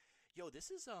yo,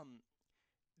 this is I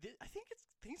think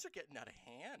things are getting out of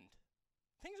hand.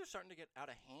 Things are starting to get out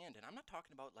of hand, and I'm not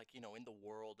talking about like, in the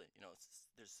world,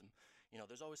 there's some,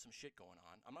 there's always some shit going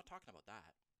on. I'm not talking about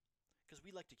that because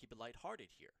we like to keep it lighthearted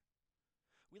here.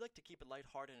 We like to keep it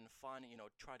lighthearted and fun,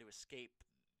 try to escape,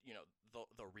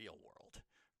 the real world,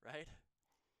 right?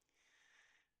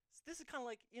 So this is kind of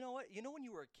like, you know what? When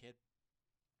you were a kid,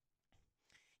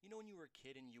 when you were a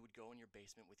kid and you would go in your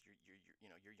basement with your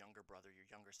younger brother, your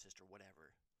younger sister,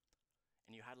 whatever,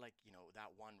 and you had like,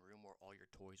 that one room where all your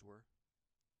toys were.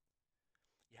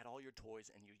 You had all your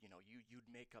toys, and you'd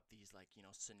make up these like,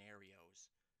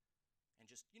 scenarios, and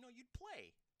just, you'd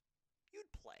play.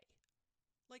 You'd play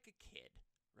like a kid,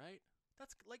 right?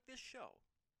 That's like this show.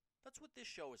 That's what this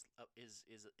show is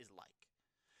like.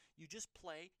 You just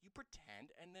play, you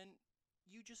pretend, and then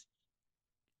you just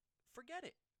forget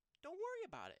it. Don't worry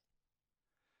about it.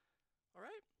 All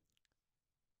right?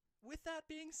 With that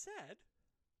being said,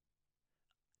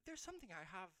 there's something I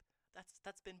have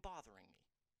that's been bothering me.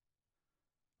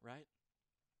 Right?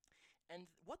 And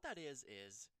what that is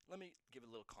let me give a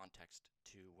little context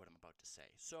to what I'm about to say.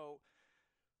 So,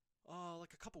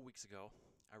 like a couple weeks ago,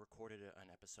 I recorded an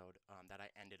episode that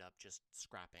I ended up just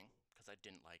scrapping because I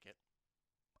didn't like it.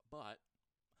 But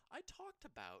I talked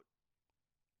about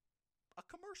a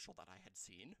commercial that I had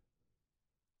seen.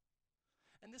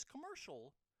 And this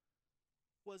commercial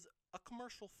was a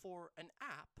commercial for an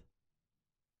app.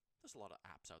 There's a lot of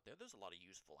apps out there. There's a lot of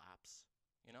useful apps,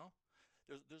 you know?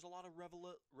 There's a lot of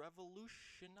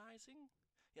revolutionizing.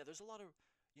 Yeah, there's a lot of,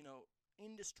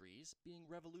 industries being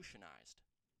revolutionized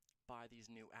by these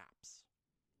new apps,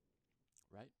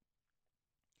 right?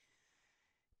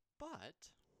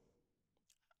 But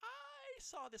I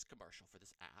saw this commercial for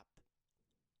this app,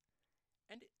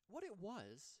 and what it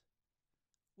was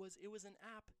it was an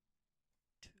app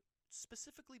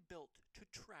specifically built to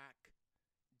track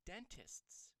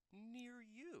dentists near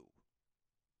you.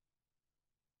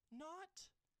 Not,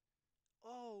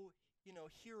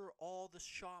 here are all the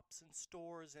shops and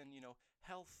stores and,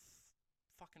 health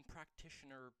fucking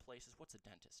practitioner places. What's a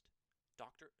dentist?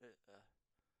 Doctor?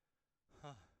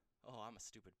 Huh. Oh, I'm a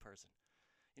stupid person.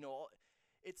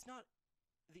 It's not,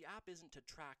 the app isn't to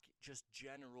track just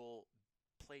general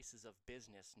places of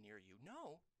business near you.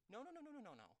 No. No.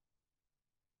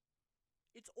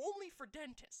 It's only for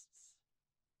dentists.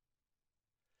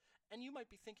 And you might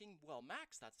be thinking, well,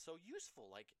 Max, that's so useful.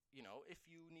 Like, if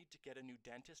you need to get a new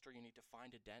dentist or you need to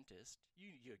find a dentist,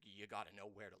 you got to know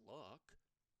where to look.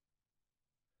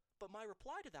 But my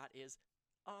reply to that is,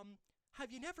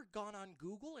 have you never gone on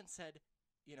Google and said,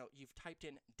 you've typed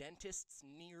in dentists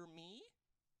near me?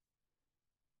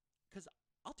 Because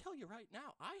I'll tell you right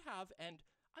now, I have, and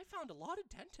I found a lot of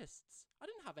dentists. I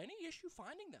didn't have any issue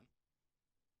finding them.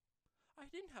 I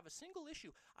didn't have a single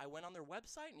issue. I went on their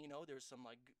website and, there's some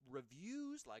like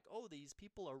reviews like, oh, these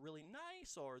people are really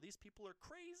nice or these people are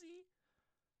crazy.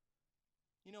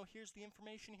 Here's the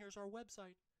information. Here's our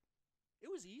website. It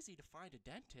was easy to find a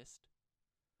dentist.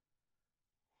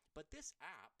 But this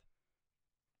app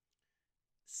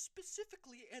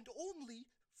specifically and only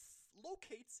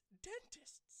locates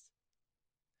dentists.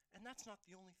 And that's not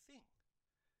the only thing.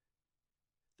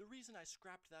 The reason I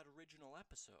scrapped that original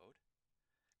episode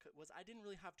was I didn't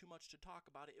really have too much to talk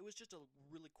about it. It was just a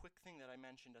really quick thing that I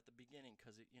mentioned at the beginning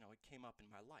because it came up in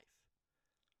my life.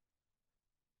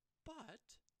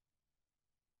 But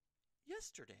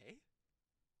yesterday,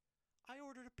 I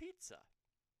ordered a pizza.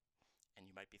 And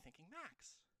you might be thinking,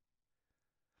 Max,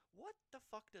 what the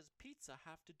fuck does pizza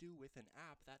have to do with an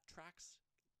app that tracks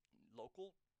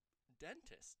local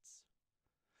dentists?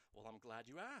 Well, I'm glad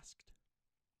you asked.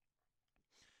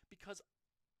 Because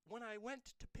when I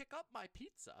went to pick up my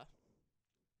pizza,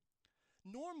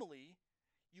 normally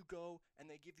you go and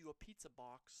they give you a pizza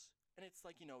box and it's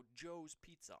like, Joe's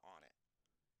Pizza on it.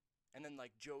 And then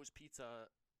like Joe's Pizza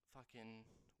fucking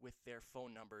with their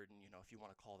phone number and, if you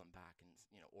want to call them back and,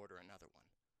 order another one.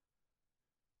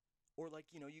 Or like,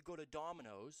 you go to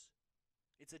Domino's,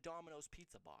 it's a Domino's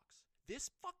pizza box.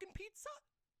 This fucking pizza?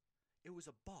 It was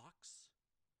a box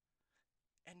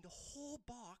and the whole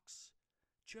box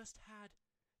just had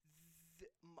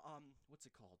what's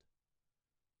it called?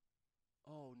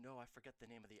 Oh no, I forget the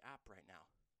name of the app right now.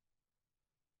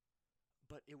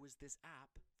 But it was this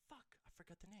app. Fuck, I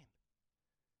forgot the name.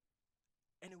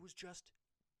 And it was just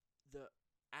the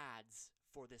ads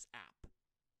for this app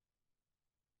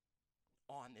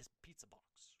on this pizza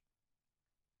box.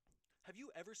 Have you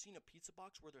ever seen a pizza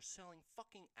box where they're selling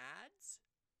fucking ads?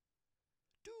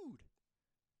 Dude,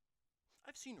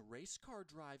 I've seen race car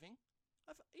driving.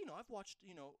 I've watched,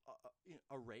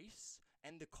 a race,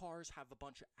 And the cars have a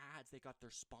bunch of ads. They got their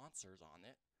sponsors on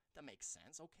it. That makes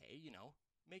sense. Okay,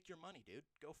 make your money, dude.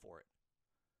 Go for it.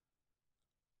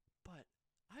 But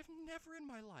I've never in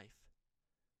my life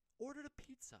ordered a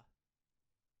pizza,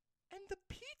 and the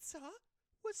pizza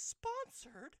was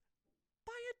sponsored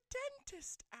by a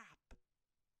dentist app.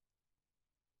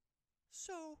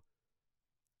 So,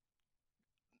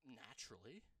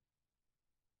 naturally,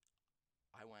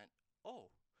 I went,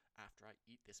 oh, after I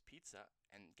eat this pizza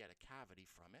and get a cavity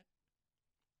from it,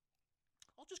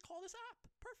 I'll just call this app.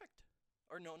 Perfect.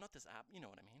 Or no, not this app. You know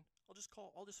what I mean. I'll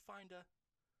just find a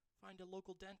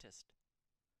local dentist.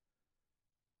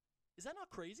 Is that not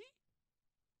crazy?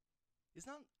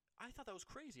 I thought that was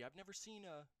crazy. I've never seen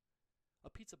a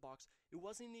pizza box. It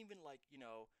wasn't even like,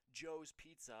 Joe's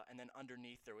Pizza, and then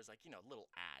underneath there was like, little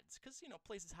ads. Because,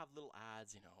 places have little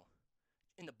ads,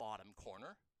 in the bottom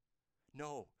corner.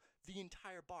 No, the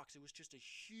entire box. It was just a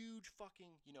huge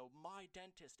fucking, My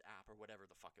Dentist app or whatever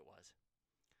the fuck it was.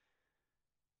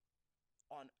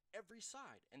 On every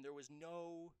side. And there was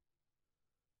nothing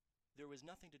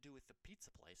to do with the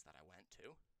pizza place that I went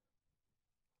to.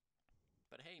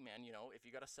 But hey, man, if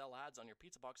you got to sell ads on your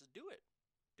pizza boxes, do it.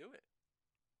 Do it.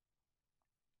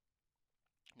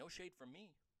 No shade from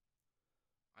me.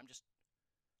 I'm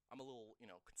a little,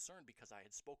 concerned because I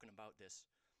had spoken about this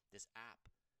app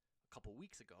a couple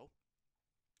weeks ago,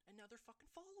 and now they're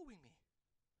fucking following me.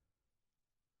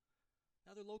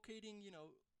 Now they're locating,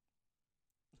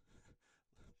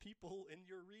 people in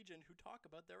your region who talk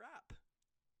about their app.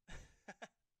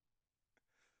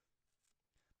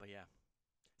 But yeah.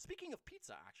 Speaking of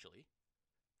pizza, actually.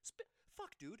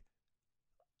 Fuck, dude.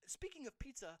 Speaking of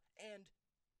pizza and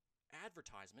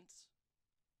advertisements,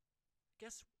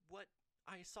 guess what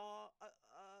I saw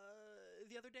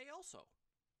the other day also?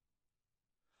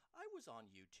 I was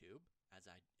on YouTube, as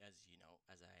I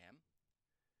am,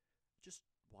 just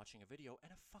watching a video,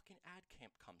 and a fucking ad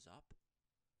camp comes up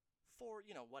for,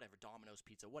 whatever, Domino's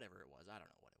Pizza, whatever it was. I don't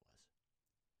know what it was.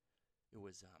 It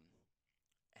was,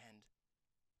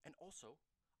 and also,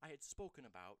 I had spoken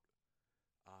about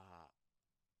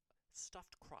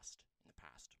stuffed crust in the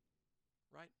past,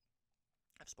 right?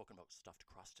 I've spoken about stuffed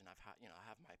crust, and I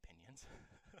have my opinions.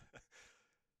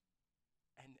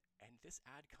 and this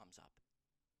ad comes up,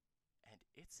 and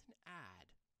it's an ad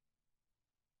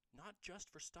not just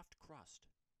for stuffed crust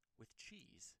with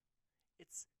cheese.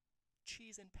 It's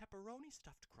cheese and pepperoni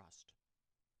stuffed crust.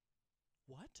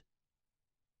 What?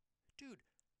 Dude,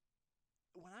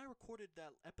 when I recorded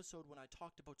that episode when I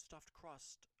talked about stuffed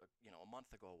crust, a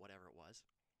month ago, whatever it was,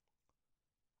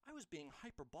 I was being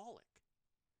hyperbolic,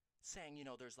 saying,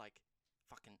 there's like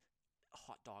fucking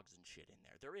hot dogs and shit in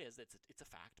there. There is, it's a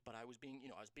fact, but I was being,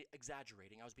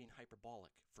 exaggerating. I was being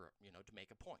hyperbolic for, to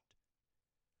make a point.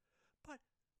 But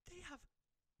they have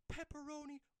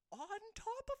pepperoni on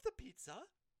top of the pizza,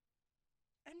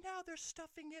 and now they're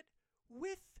stuffing it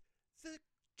with the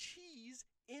cheese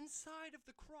inside of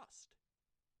the crust.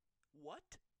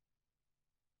 What?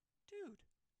 Dude.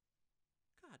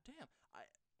 God damn. I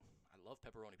love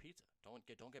pepperoni pizza. Don't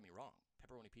get me wrong.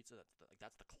 Pepperoni pizza,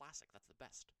 that's the classic. That's the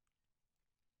best.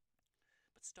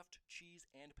 But stuffed cheese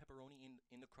and pepperoni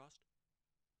in the crust?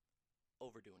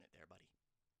 Overdoing it there, buddy.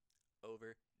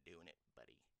 Overdoing it,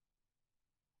 buddy.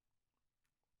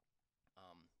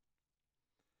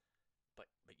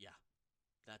 But yeah.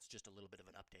 That's just a little bit of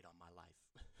an update on my life.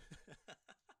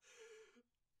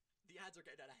 The ads are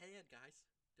getting out of hand, guys.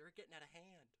 They're getting out of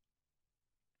hand.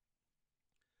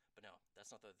 But no,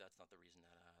 that's not the reason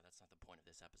that's not the point of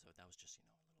this episode. That was just, a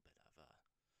little bit of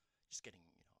just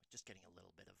getting a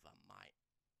little bit of my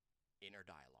inner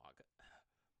dialogue.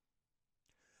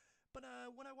 But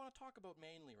what I want to talk about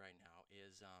mainly right now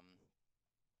is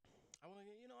I want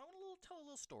to tell a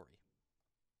little story.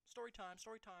 Story time.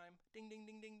 Ding ding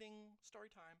ding ding ding. Story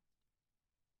time.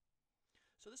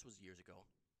 So this was years ago.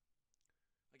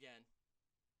 Again,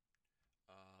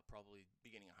 probably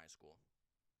beginning of high school.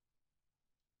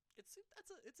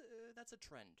 That's a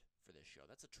trend for this show.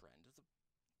 That's a trend. It's a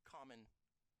common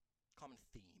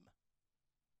theme.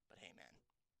 But hey, man,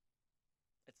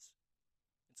 it's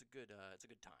a good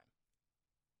time.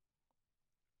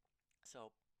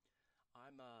 So,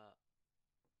 I'm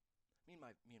me and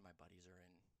my buddies are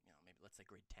in, maybe let's say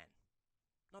grade 10.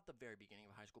 Not the very beginning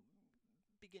of high school,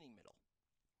 beginning middle.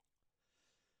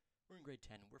 We're in grade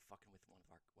 10 and we're fucking with one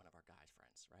of our guys'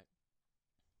 friends, right?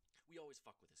 We always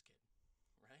fuck with this kid,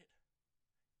 right?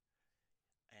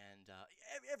 And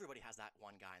everybody has that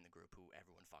one guy in the group who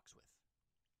everyone fucks with.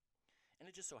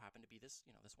 And it just so happened to be this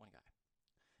one guy.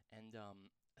 And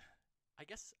I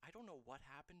guess, I don't know what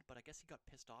happened, but I guess he got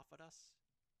pissed off at us.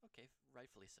 Okay,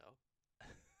 rightfully so.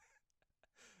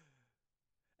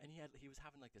 And he was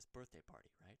having like this birthday party,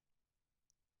 right?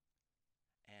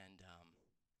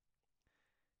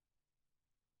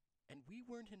 And we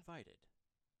weren't invited.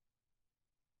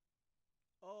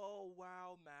 Oh,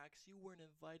 wow, Max, you weren't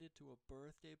invited to a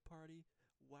birthday party?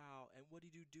 Wow, and what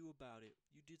did you do about it?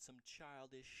 You did some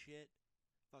childish shit?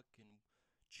 Fucking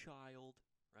child,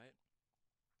 right?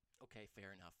 Okay,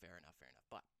 fair enough, fair enough, fair enough.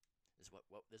 But this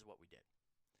is what we did.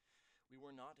 We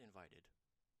were not invited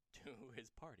to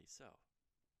his party, so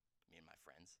me and my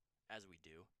friends, as we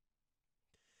do,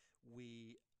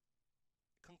 we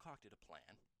concocted a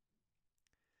plan,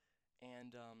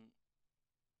 and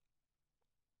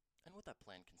what that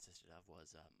plan consisted of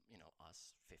was,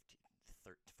 us 15,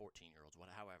 13, 14-year-olds,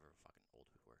 however fucking old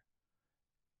we were,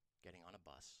 getting on a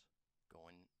bus,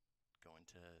 going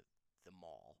to the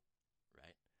mall,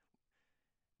 right?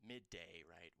 Midday,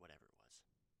 right? Whatever it was.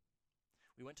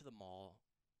 We went to the mall,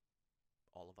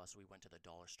 all of us. We went to the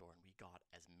dollar store, and we got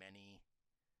as many,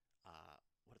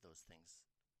 what are those things?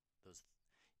 Those,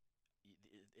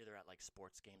 they're at like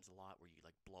sports games a lot, where you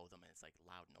like blow them and it's like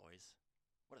loud noise.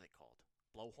 What are they called?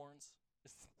 Blowhorns?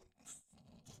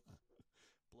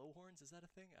 Blowhorns? Is that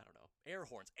a thing? I don't know. Air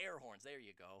horns. Air horns. There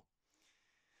you go.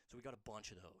 So we got a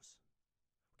bunch of those.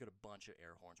 We got a bunch of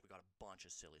air horns. We got a bunch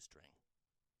of silly string.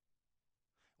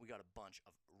 We got a bunch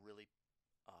of really,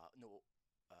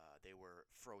 they were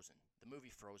Frozen. The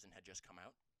movie Frozen had just come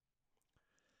out.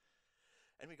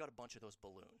 And we got a bunch of those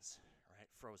balloons, right?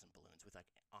 Frozen balloons with like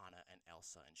Anna and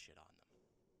Elsa and shit on them.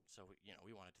 So,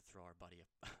 we wanted to throw our buddy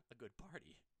a good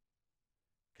party.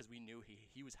 Because we knew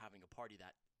he was having a party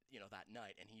that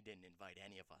night, and he didn't invite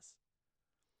any of us.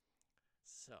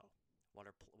 So, what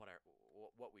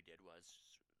we did was,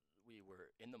 we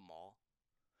were in the mall.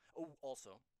 Oh,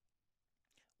 also,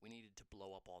 we needed to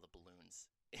blow up all the balloons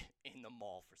in the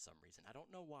mall for some reason. I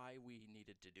don't know why we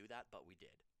needed to do that, but we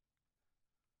did.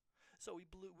 So we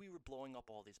were blowing up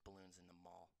all these balloons in the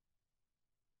mall.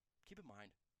 Keep in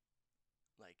mind,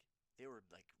 like, they were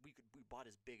like, we bought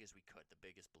as big as we could, the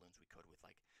biggest balloons we could, with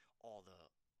like all the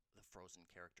Frozen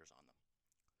characters on them.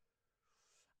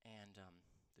 And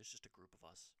there's just a group of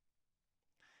us,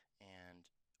 and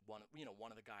one of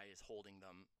the guys is holding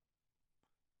them.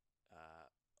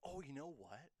 Oh, you know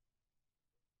what?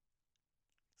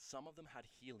 Some of them had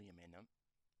helium in them.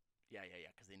 Yeah,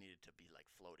 because they needed to be like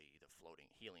the floating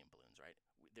helium balloons, right?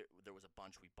 There was a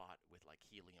bunch we bought with like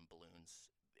helium balloons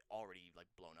already like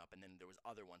blown up, and then there was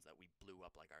other ones that we blew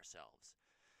up like ourselves.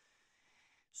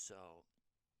 So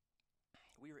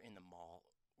we were in the mall,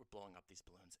 we're blowing up these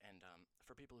balloons, and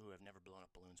for people who have never blown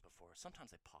up balloons before,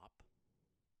 sometimes they pop.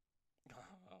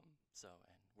 And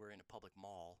we're in a public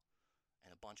mall,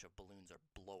 and a bunch of balloons are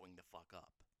blowing the fuck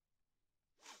up.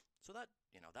 So that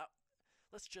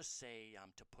let's just say,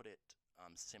 to put it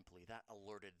simply, that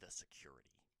alerted the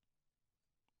security,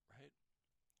 right?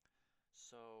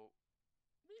 So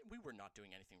we were not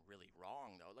doing anything really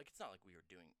wrong, though. Like, it's not like we were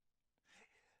doing...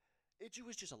 It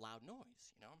was just a loud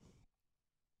noise,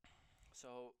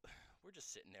 So we're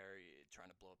just sitting there trying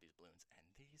to blow up these balloons, and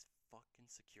these fucking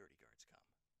security guards come.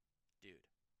 Dude,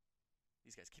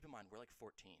 these guys, keep in mind, we're like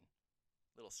 14.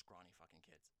 Little scrawny fucking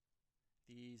kids.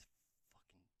 These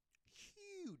fucking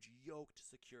huge yoked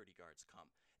security guards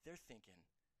come. They're thinking,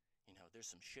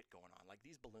 there's some shit going on. Like,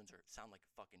 these balloons sound like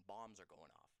fucking bombs are going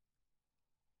off.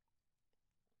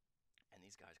 And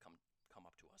these guys come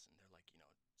up to us, and they're like,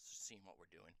 seeing what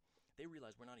we're doing. They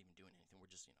realize we're not even doing anything.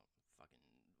 We're just, fucking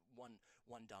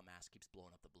one dumbass keeps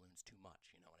blowing up the balloons too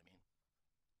much. You know what I mean?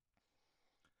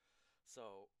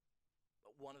 So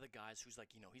one of the guys who's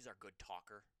like, he's our good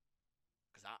talker.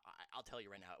 Because I'll tell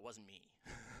you right now, it wasn't me.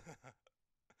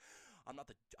 I'm not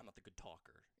the good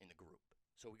talker in the group.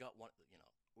 So we got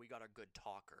we got our good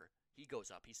talker. He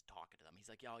goes up, he's talking to them. He's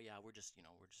like, oh yeah, we're just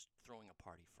throwing a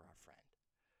party for our friend.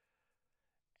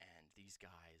 And these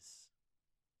guys,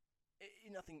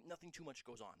 nothing too much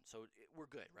goes on. So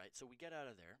we're good, right? So we get out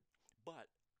of there. But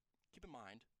keep in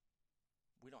mind,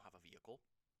 we don't have a vehicle.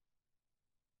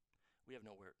 We have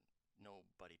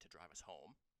nobody to drive us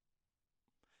home.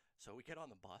 So we get on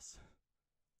the bus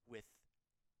with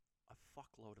a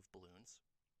fuckload of balloons,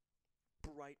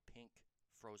 bright pink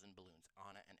Frozen balloons,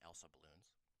 Anna and Elsa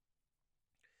balloons,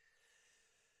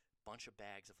 bunch of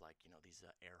bags of like, these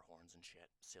air horns and shit,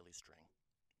 silly string.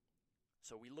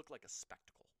 So we look like a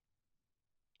spectacle.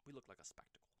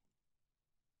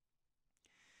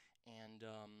 And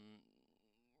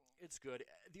it's good.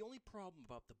 The only problem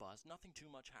about the bus, nothing too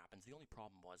much happens. The only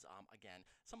problem was, again,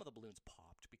 some of the balloons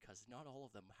popped because not all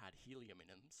of them had helium in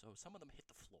them, so some of them hit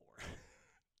the floor.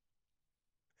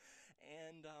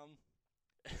 And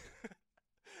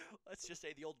Let's just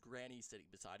say the old granny sitting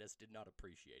beside us did not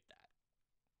appreciate that.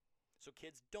 So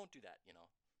kids, don't do that, you know.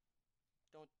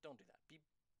 Don't do that.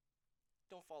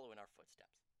 Don't follow in our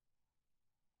footsteps.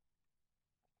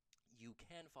 You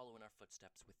can follow in our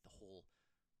footsteps with the whole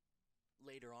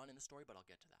later on in the story, but I'll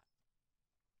get to that.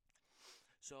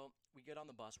 So we get on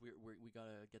the bus. We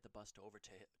gotta get the bus over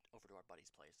to our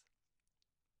buddy's place.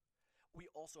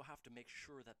 We also have to make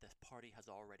sure that the party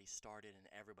has already started and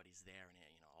everybody's there, and you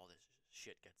know all this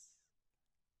shit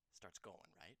starts going,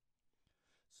 right?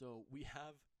 So we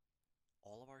have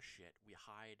all of our shit. We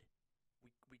hide.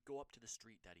 We go up to the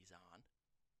street that he's on,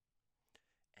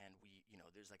 and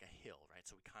there's like a hill, right?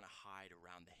 So we kind of hide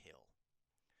around the hill,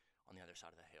 on the other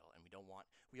side of the hill, and we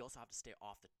also have to stay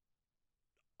off the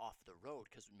road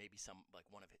because maybe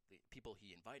one of the people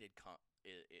he invited comes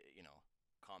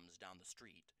down the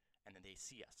street and then they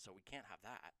see us, so we can't have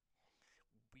that.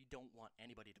 We don't want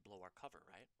anybody to blow our cover,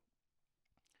 right?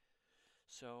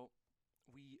 So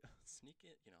we sneak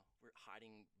it, we're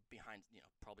hiding behind,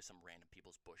 probably some random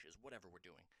people's bushes, whatever we're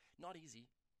doing. Not easy.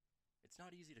 It's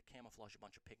not easy to camouflage a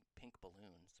bunch of pink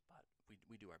balloons, but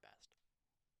we do our best.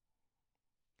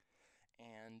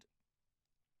 And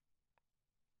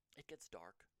it gets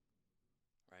dark,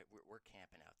 right? We're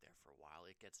camping out there for a while.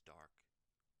 It gets dark,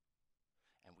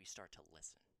 and we start to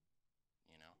listen,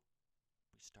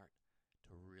 We start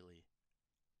to really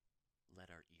let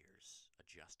our ears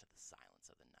adjust to the silence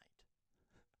of the night.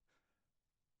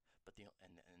 But the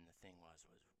thing was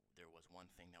there was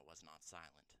one thing that was not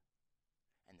silent,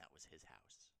 and that was his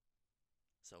house.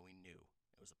 So we knew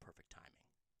it was the perfect timing.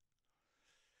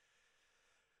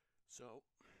 So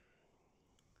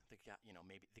the guy,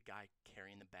 maybe the guy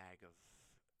carrying the bag of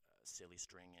silly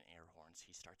string and air horns,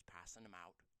 he starts passing them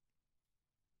out.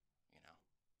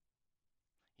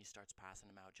 He starts passing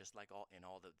them out just like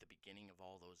the beginning of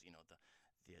all those,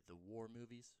 the war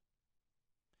movies.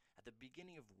 At the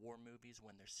beginning of war movies,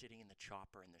 when they're sitting in the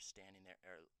chopper and they're standing there,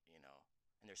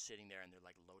 and they're sitting there and they're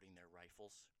like loading their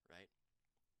rifles, right?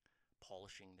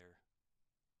 Polishing their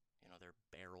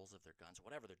barrels of their guns,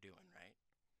 whatever they're doing, right?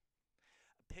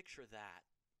 Picture that,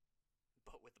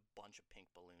 but with a bunch of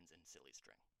pink balloons and silly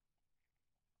string.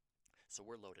 So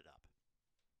we're loaded up.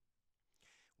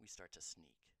 We start to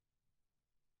sneak.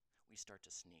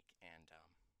 And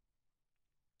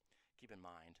keep in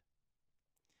mind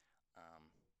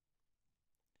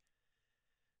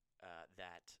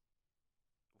that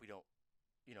we don't,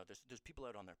 there's people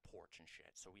out on their porch and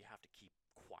shit, so we have to keep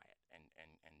quiet and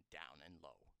down and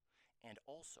low. And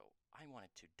also, I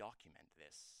wanted to document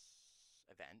this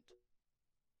event,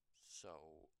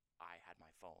 so I had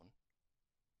my phone.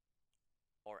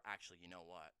 Or actually, you know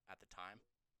what? At the time,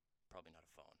 probably not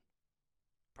a phone.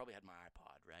 Probably had my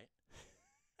iPod, right?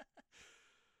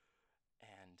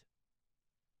 and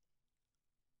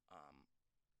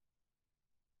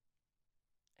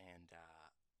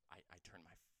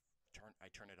I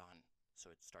turn it on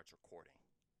so it starts recording,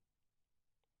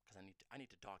 because I need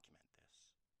to document this.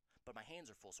 But my hands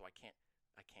are full, so I can't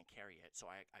carry it. So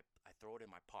I throw it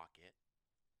in my pocket.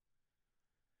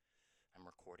 I'm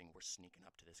recording. We're sneaking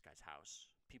up to this guy's house.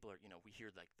 People are, we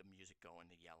hear like the music going,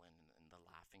 the yelling and the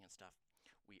laughing and stuff.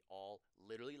 We all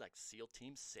literally, like SEAL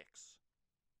Team 6,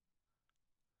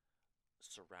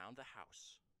 surround the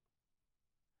house,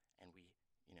 and we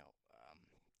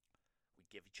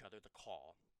give each other the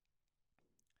call.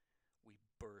 We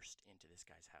burst into this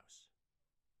guy's house.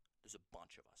 There's a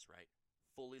bunch of us, right?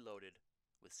 Fully loaded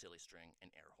with silly string and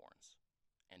air horns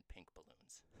and pink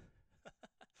balloons.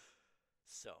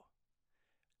 So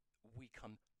we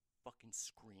come fucking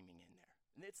screaming in there.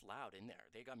 And it's loud in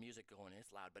there. They got music going,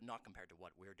 it's loud, but not compared to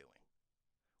what we're doing.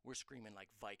 We're screaming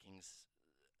like Vikings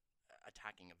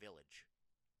attacking a village.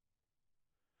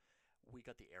 We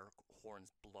got the air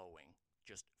horns blowing,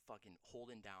 just fucking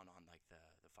holding down on like the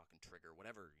fucking trigger,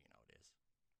 whatever, it is.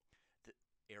 The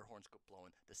air horns go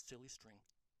blowing, the silly string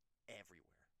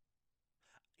everywhere.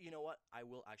 You know what? I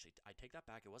take that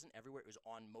back. It wasn't everywhere. It was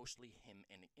on mostly him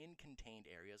and in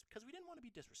contained areas, because we didn't want to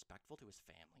be disrespectful to his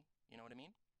family. You know what I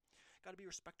mean? Got to be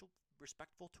respectful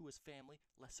to his family,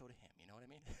 less so to him. You know what I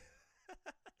mean?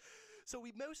 So we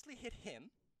mostly hit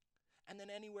him, and then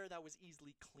anywhere that was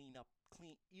easily cleaned up,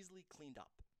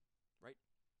 right?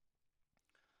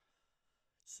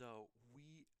 So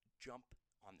we jump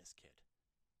on this kid,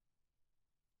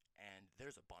 and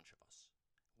there's a bunch of us.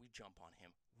 We jump on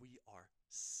him. We are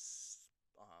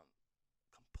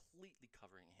completely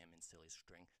covering him in silly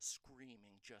string,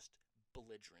 screaming, just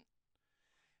belligerent.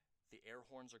 The air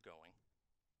horns are going,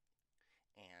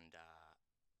 and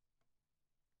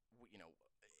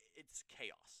it's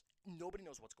chaos. Nobody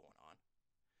knows what's going on.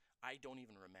 I don't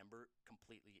even remember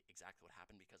completely exactly what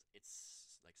happened because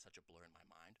it's like such a blur in my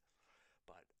mind.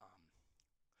 But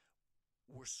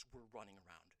we're running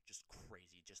around just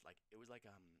crazy, just like it was like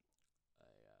a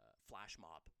flash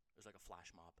mob. It was like a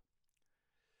flash mob.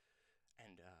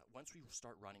 And once we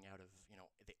start running out of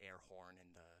the air horn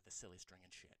and the silly string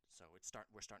and shit, so we're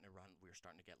starting to run. We're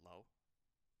starting to get low.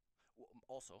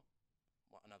 Also,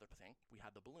 another thing, we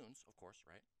had the balloons, of course,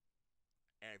 right?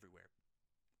 Everywhere.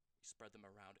 We spread them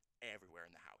around everywhere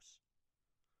in the house,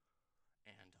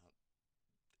 and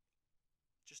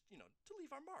just to leave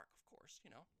our mark, of course.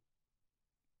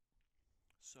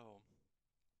 So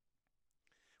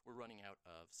we're running out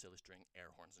of silly string,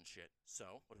 air horns, and shit.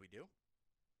 So what do?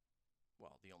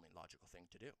 Well, the only logical thing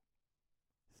to do: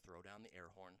 throw down the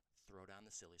air horn, throw down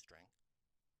the silly string,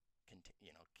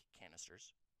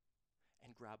 canisters,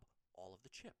 and grab all of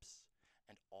the chips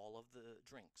and all of the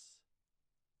drinks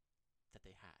that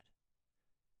they had.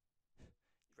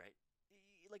 Right?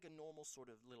 Like a normal sort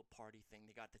of little party thing.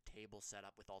 They got the table set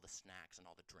up with all the snacks and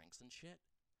all the drinks and shit.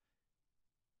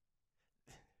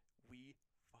 We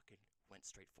fucking went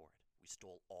straight for it. We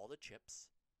stole all the chips,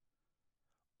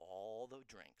 all the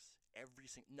drinks,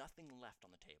 nothing left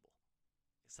on the table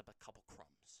except a couple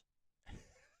crumbs.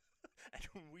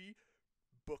 And we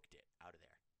booked it out of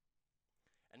there.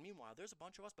 And meanwhile, there's a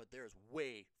bunch of us, but there's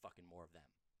way fucking more of them,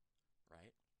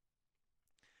 right?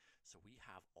 So we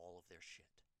have all of their shit.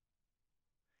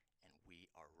 And we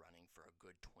are running for a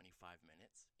good 25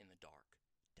 minutes in the dark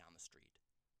down the street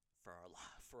for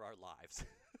our lives.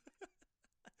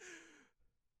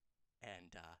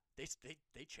 And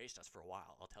they chased us for a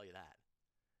while, I'll tell you that.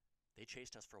 They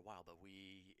chased us for a while, but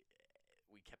we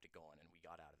kept it going and we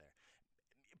got out of there.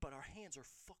 But our hands are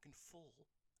fucking full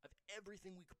of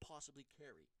everything we could possibly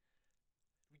carry.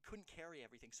 We couldn't carry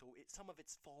everything, so some of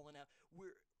it's fallen out.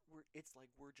 It's like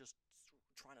we're just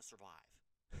trying to survive.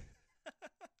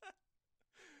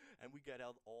 And we got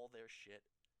out all their shit,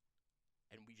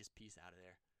 and we just pieced out of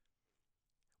there.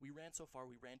 We ran so far,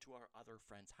 we ran to our other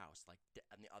friend's house, like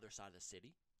on the other side of the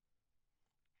city.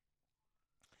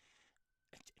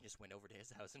 And just went over to his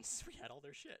house, and we had all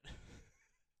their shit.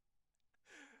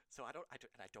 So I don't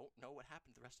know what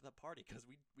happened the rest of the party because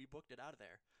we booked it out of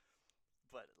there.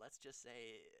 But let's just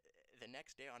say the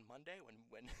next day on Monday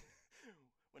when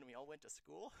when we all went to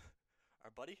school, our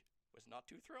buddy was not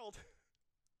too thrilled.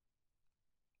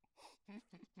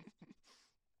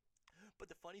 But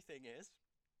the funny thing is,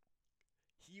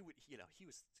 he was,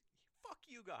 fuck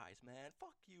you guys, man,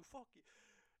 fuck you,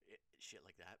 shit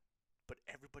like that. But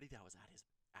everybody that was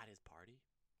at his party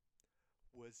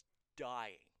was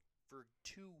dying for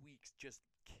 2 weeks, just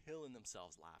killing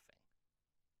themselves laughing.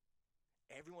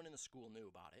 Everyone in the school knew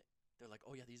about it. They're like,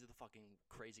 oh yeah, these are the fucking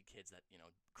crazy kids that,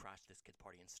 crashed this kid's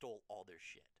party and stole all their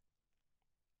shit.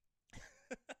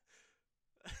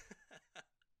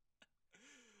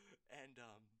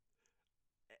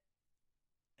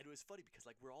 And it was funny because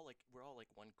like we're all like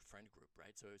one friend group,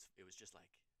 right? So it was just like,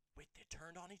 wait, they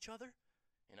turned on each other,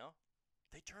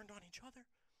 They turned on each other,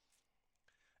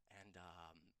 and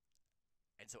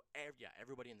so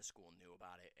everybody in the school knew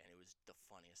about it, and it was the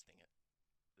funniest thing.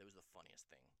 It was the funniest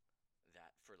thing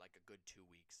that for like a good 2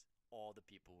 weeks, all the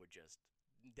people would just.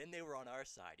 Then they were on our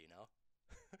side,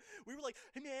 We were like,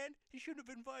 hey man, he should have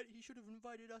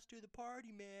invited us to the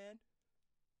party, man.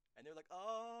 And they're like,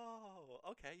 oh,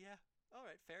 okay, yeah, all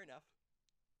right, fair enough.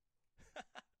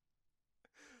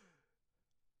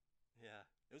 Yeah,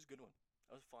 it was a good one.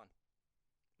 That was fun.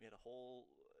 We had a whole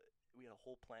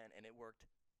plan, and it worked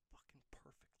fucking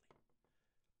perfectly.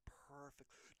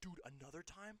 Perfect, dude. Another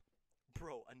time,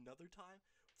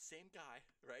 same guy,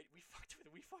 right? We fucked with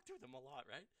him a lot,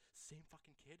 right? Same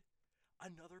fucking kid.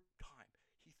 Another time,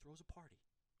 he throws a party.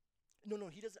 No,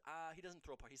 he doesn't. He doesn't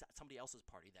throw a party. He's at somebody else's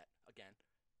party. That again,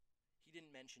 he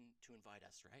didn't mention to invite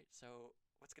us, right? So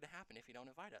what's gonna happen if you don't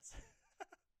invite us?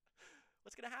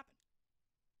 What's gonna happen?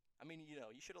 I mean, you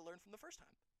should have learned from the first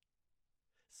time.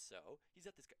 So he's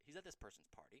at this person's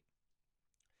party.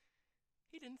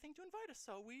 He didn't think to invite us,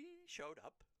 so we showed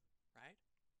up, right?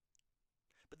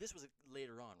 But this was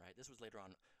later on, right? This was later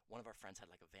on. One of our friends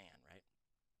had like a van, right?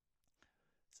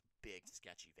 It's a big,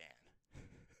 sketchy van.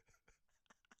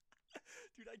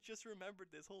 Dude, I just remembered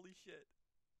this. Holy shit.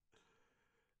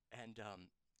 And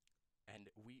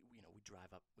we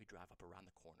drive up around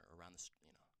the corner, around the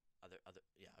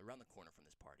around the corner from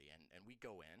this party, and we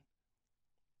go in.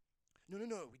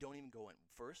 No, we don't even go in.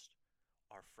 First,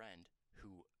 our friend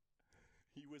who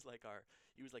he was like the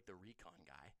recon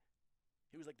guy.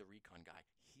 He was like the recon guy.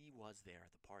 He was there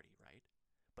at the party, right?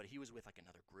 But he was with like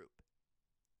another group.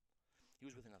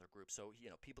 So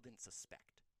people didn't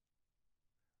suspect.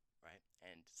 right?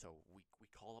 And so we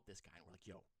call up this guy and we're like,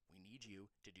 yo, we need you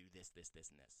to do this, this, this,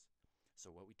 and this.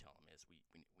 So what we tell him is we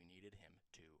needed him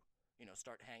to,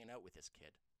 start hanging out with this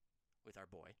kid, with our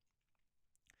boy,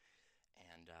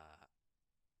 and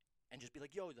just be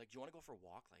like, yo, like, do you want to go for a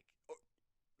walk? Like, or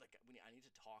like I need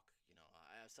to talk.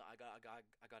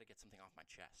 I got to get something off my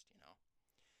chest.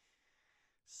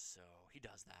 So he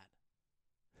does that,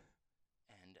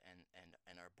 and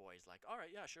our boy's like, all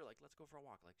right, yeah, sure, like, let's go for a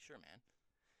walk. Like, sure, man.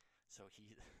 So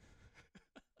he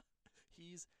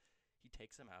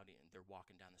takes him out, and they're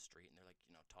walking down the street, and they're like,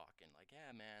 talking, like,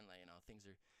 yeah, man, like, things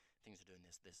are doing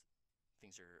this,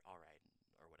 things are all right,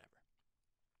 or whatever.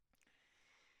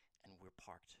 And we're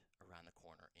parked around the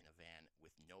corner in a van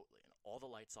with and all the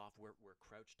lights off. We're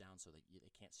crouched down so that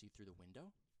they can't see through the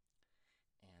window.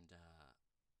 And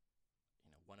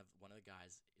one of the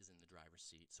guys is in the driver's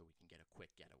seat, so we can get a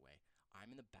quick getaway.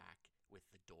 I'm in the back with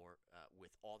the door,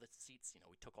 with all the seats.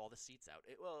 We took all the seats out.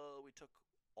 We took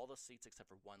all the seats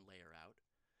except for one layer out.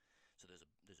 So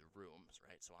there's a rooms,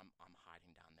 right? So I'm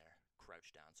hiding down there,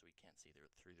 crouched down, so we can't see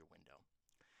through the window.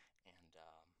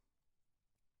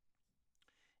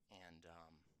 And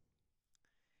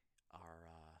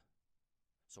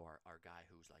our guy,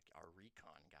 who's like our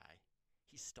recon guy,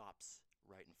 he stops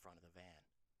right in front of the van,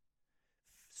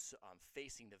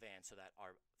 facing the van, so that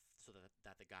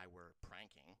the guy we're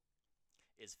pranking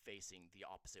is facing the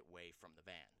opposite way from the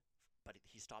van. But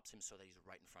he stops him so that he's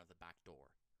right in front of the back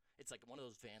door. It's like one of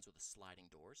those vans with the sliding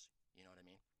doors. You know what I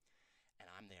mean? And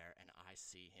I'm there, and I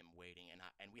see him waiting, and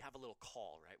we have a little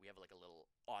call, right? We have like a little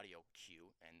audio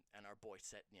cue, and our boy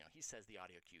said, he says the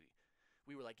audio cue.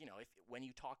 We were like, when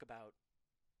you talk about,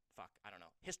 I don't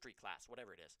know, history class,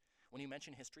 whatever it is. When I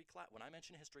mention history class,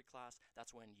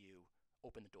 that's when you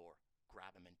open the door,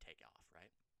 grab him, and take off, right?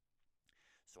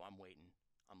 So I'm waiting.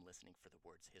 I'm listening for the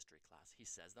words history class. He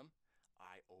says them.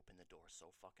 I open the door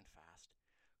so fucking fast,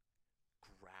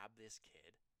 grab this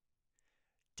kid,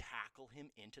 tackle him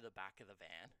into the back of the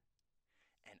van,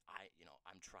 and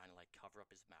I'm trying to like cover up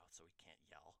his mouth so he can't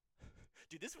yell.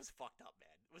 Dude, this was fucked up,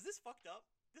 man. Was this fucked up?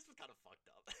 This was kind of fucked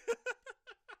up.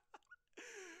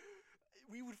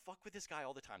 We would fuck with this guy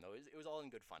all the time, though. It was all in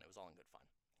good fun.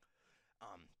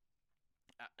 I'm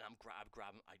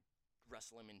grab him. I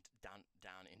wrestle him down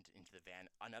into the van.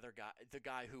 Another guy, the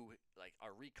guy who, like,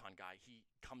 our recon guy, he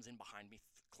comes in behind me,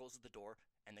 closes the door,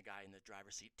 and the guy in the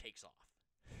driver's seat takes off.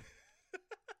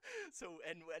 So,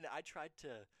 and when we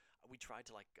tried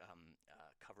to like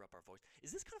cover up our voice.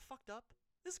 Is this kind of fucked up?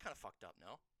 This is kind of fucked up,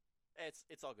 no?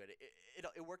 It's all good.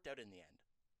 It worked out in the end.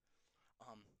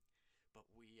 But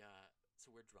so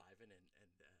we're driving, and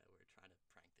we're trying to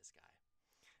prank this guy,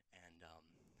 and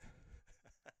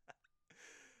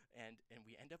and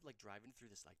we end up like driving through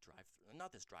this like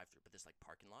not this drive-through, but this like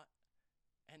parking lot,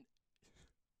 and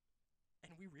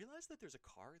we realize that there's a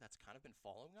car that's kind of been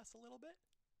following us a little bit.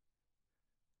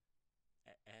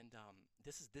 And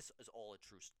this is all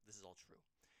true. This is all true.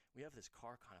 We have this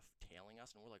car kind of tailing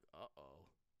us, and we're like, uh-oh.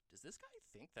 Does this guy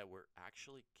think that we're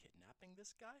actually kidnapping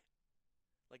this guy?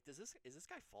 Like, is this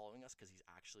guy following us because he's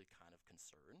actually kind of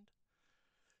concerned?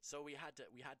 So we had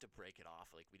to break it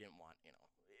off. Like, we didn't want, it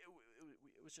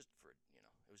was just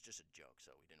it was just a joke.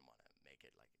 So we didn't want to make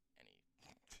it like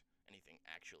anything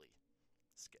actually,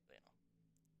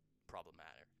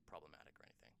 problematic or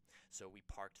anything. So we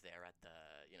parked there at the,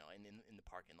 in the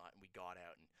parking lot, and we got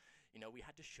out, and, we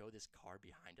had to show this car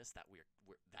behind us that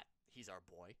that he's our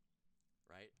boy,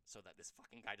 right? So that this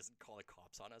fucking guy doesn't call the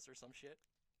cops on us or some shit.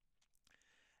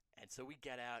 And so we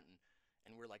get out,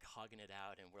 and we're like hugging it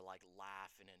out, and we're like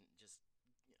laughing, and just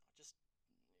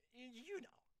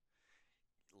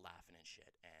laughing and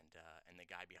shit. And the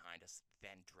guy behind us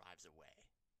then drives away,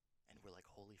 and we're like,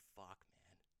 holy fuck,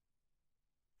 man.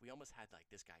 We almost had like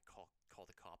this guy call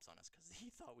the cops on us because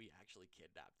he thought we actually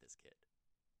kidnapped this kid.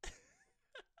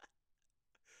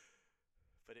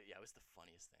 But it was the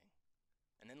funniest thing.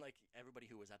 And then like everybody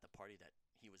who was at the party that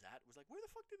he was at was like, where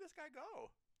the fuck did this guy go?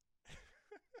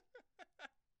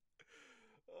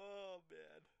 Oh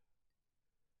man.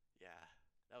 Yeah,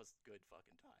 that was good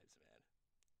fucking times, man.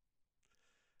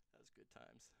 That was good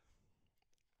times.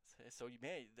 So you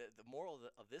may the moral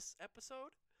of this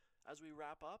episode, as we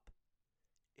wrap up,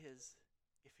 is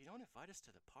if you don't invite us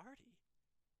to the party,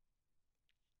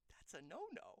 that's a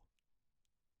no-no.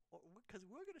 Because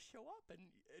we're going to show up,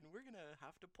 and we're going to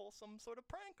have to pull some sort of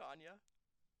prank on you.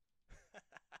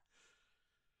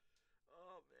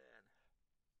 Oh, man.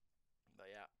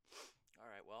 But yeah. All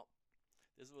right, well,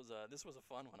 this was a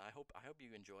fun one. I hope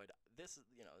you enjoyed. This is,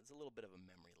 it's a little bit of a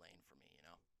memory lane for me,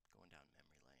 going down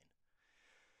memory lane.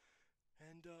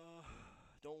 And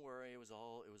don't worry, it was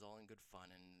all in good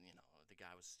fun, and the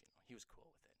guy was he was cool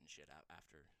with it and shit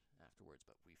afterwards,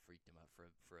 but we freaked him out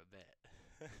for a bit.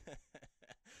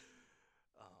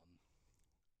 um,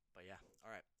 but yeah,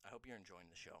 all right. I hope you're enjoying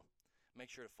the show. Make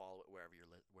sure to follow it wherever you're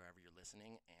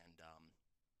listening, and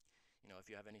if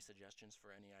you have any suggestions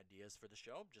for any ideas for the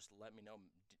show, just let me know.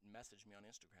 Message me on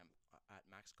Instagram at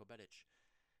Max Kobetic,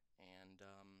 and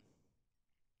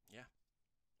yeah,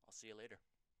 I'll see you later.